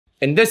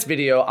In this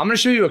video, I'm gonna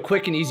show you a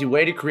quick and easy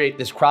way to create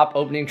this crop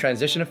opening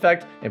transition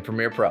effect in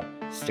Premiere Pro.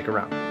 Stick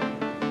around.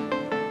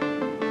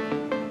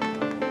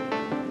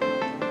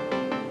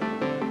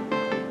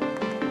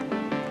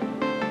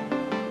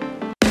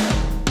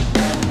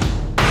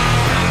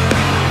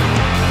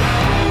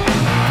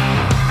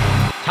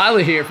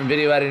 Tyler here from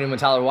Video Editing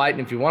with Tyler White,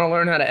 and if you want to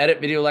learn how to edit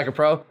video like a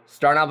pro,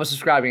 start out by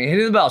subscribing and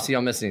hitting the bell so you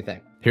don't miss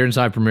anything. Here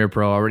inside Premiere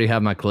Pro, I already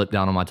have my clip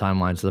down on my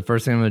timeline. So the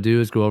first thing I'm gonna do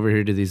is go over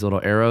here to these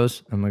little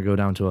arrows. I'm gonna go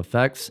down to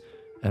effects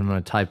and I'm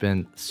gonna type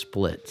in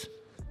split.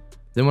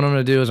 Then what I'm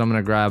gonna do is I'm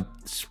gonna grab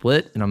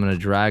split and I'm gonna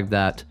drag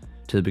that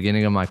to the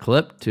beginning of my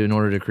clip in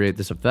order to create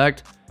this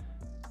effect.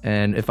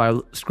 And if I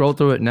scroll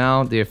through it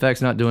now, the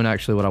effect's not doing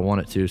actually what I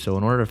want it to. So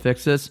in order to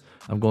fix this,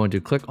 I'm going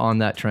to click on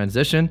that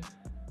transition.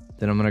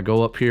 Then I'm gonna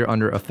go up here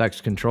under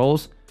effects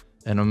controls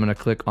and I'm gonna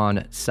click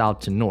on south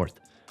to north.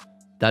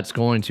 That's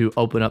going to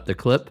open up the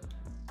clip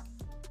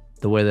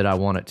the way that I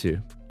want it to,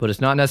 but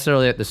it's not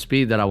necessarily at the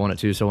speed that I want it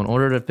to. So in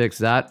order to fix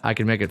that, I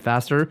can make it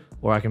faster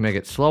or I can make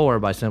it slower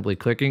by simply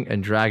clicking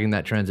and dragging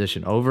that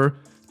transition over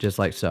just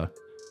like so.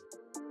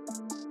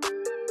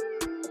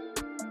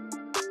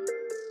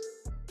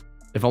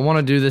 If I want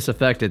to do this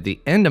effect at the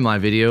end of my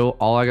video,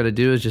 all I got to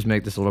do is just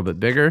make this a little bit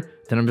bigger.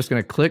 Then I'm just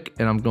going to click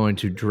and I'm going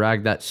to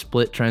drag that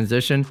split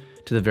transition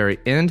to the very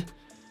end.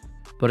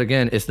 But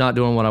again, it's not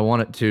doing what I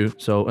want it to.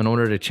 So in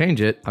order to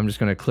change it, I'm just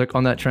going to click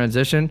on that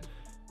transition.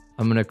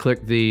 I'm going to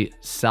click the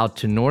south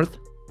to north.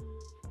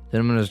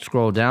 Then I'm going to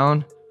scroll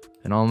down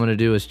and all I'm going to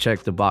do is check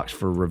the box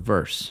for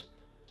reverse.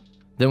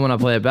 Then when I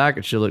play it back,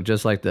 it should look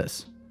just like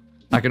this.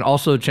 I can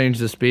also change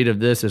the speed of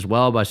this as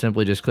well by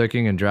simply just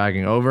clicking and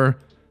dragging over.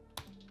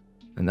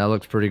 And that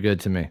looks pretty good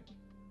to me.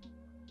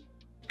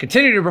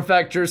 Continue to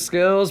perfect your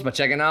skills by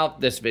checking out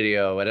this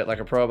video. Edit like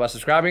a pro by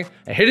subscribing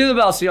and hitting the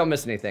bell so you don't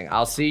miss anything.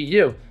 I'll see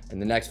you in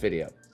the next video.